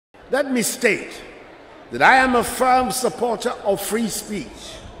Let me state that I am a firm supporter of free speech.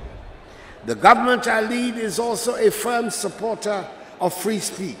 The government I lead is also a firm supporter of free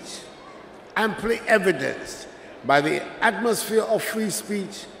speech, amply evidenced by the atmosphere of free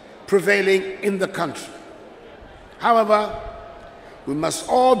speech prevailing in the country. However, we must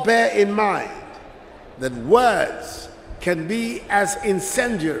all bear in mind that words can be as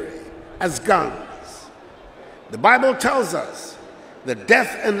incendiary as guns. The Bible tells us that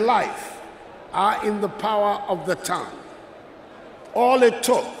death and life are in the power of the tongue. All it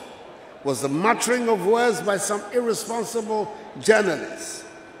took was the muttering of words by some irresponsible journalists,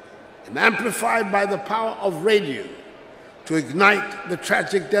 and amplified by the power of radio, to ignite the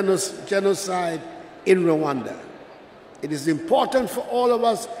tragic genocide in Rwanda. It is important for all of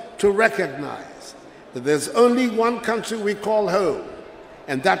us to recognize that there's only one country we call home,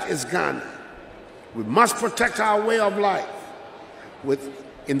 and that is Ghana. We must protect our way of life,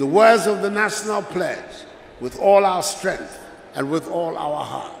 in the words of the National Pledge, with all our strength and with all our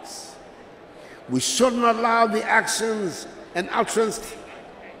hearts. We should not allow the actions and utterances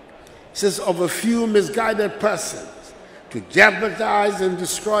of a few misguided persons to jeopardize and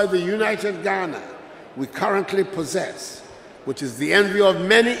destroy the united Ghana we currently possess, which is the envy of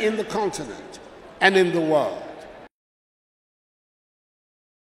many in the continent and in the world.